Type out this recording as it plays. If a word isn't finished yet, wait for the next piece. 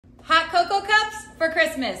Hot cocoa cups for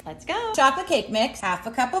Christmas. Let's go. Chocolate cake mix, half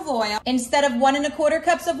a cup of oil. Instead of 1 1/4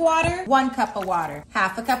 cups of water, 1 cup of water.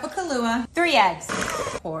 Half a cup of Kahlua, 3 eggs.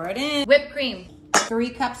 Pour it in. Whipped cream. 3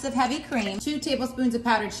 cups of heavy cream, 2 tablespoons of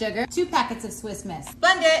powdered sugar, 2 packets of Swiss Miss.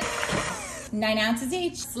 Blend it. 9 ounces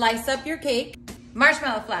each. Slice up your cake.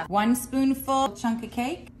 Marshmallow fluff. 1 spoonful chunk of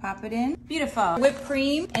cake. Pop it in. Beautiful. Whipped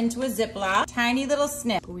cream into a Ziploc. Tiny little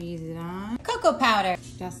snip. Squeeze it on. Cocoa powder.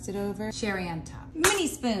 Dust it over. Cherry on top. Mini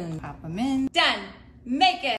spoon. Pop them in. Done. Make it.